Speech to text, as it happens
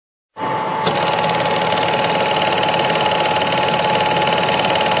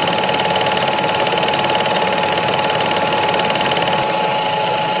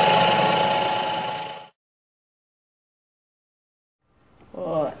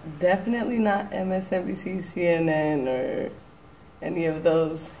Definitely not MSNBC, CNN, or any of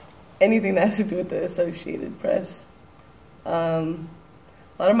those, anything that has to do with the Associated Press. A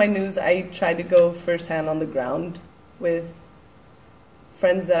lot of my news, I try to go firsthand on the ground with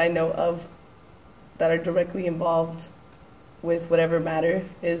friends that I know of that are directly involved with whatever matter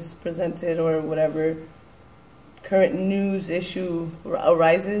is presented or whatever current news issue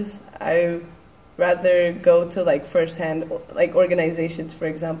arises. I rather go to like firsthand, like organizations. For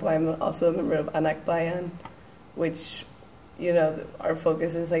example, I'm also a member of Anak Bayan, which, you know, our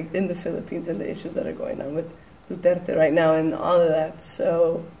focus is like in the Philippines and the issues that are going on with Duterte right now and all of that.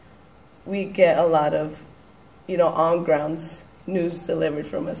 So we get a lot of, you know, on grounds news delivered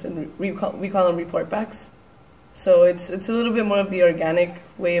from us, and we call them report backs. So it's a little bit more of the organic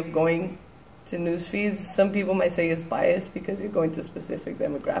way of going to news feeds. Some people might say it's biased because you're going to a specific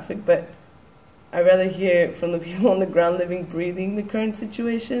demographic, but I'd rather hear from the people on the ground living, breathing the current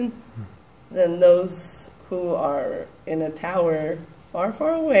situation than those who are in a tower far,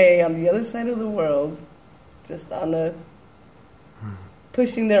 far away on the other side of the world, just on a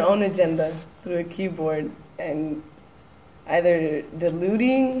pushing their own agenda through a keyboard and either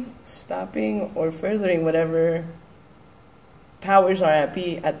diluting, stopping, or furthering whatever powers are at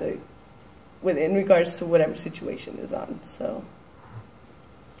the in regards to whatever situation is on. So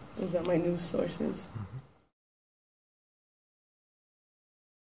those are my news sources. Mm-hmm.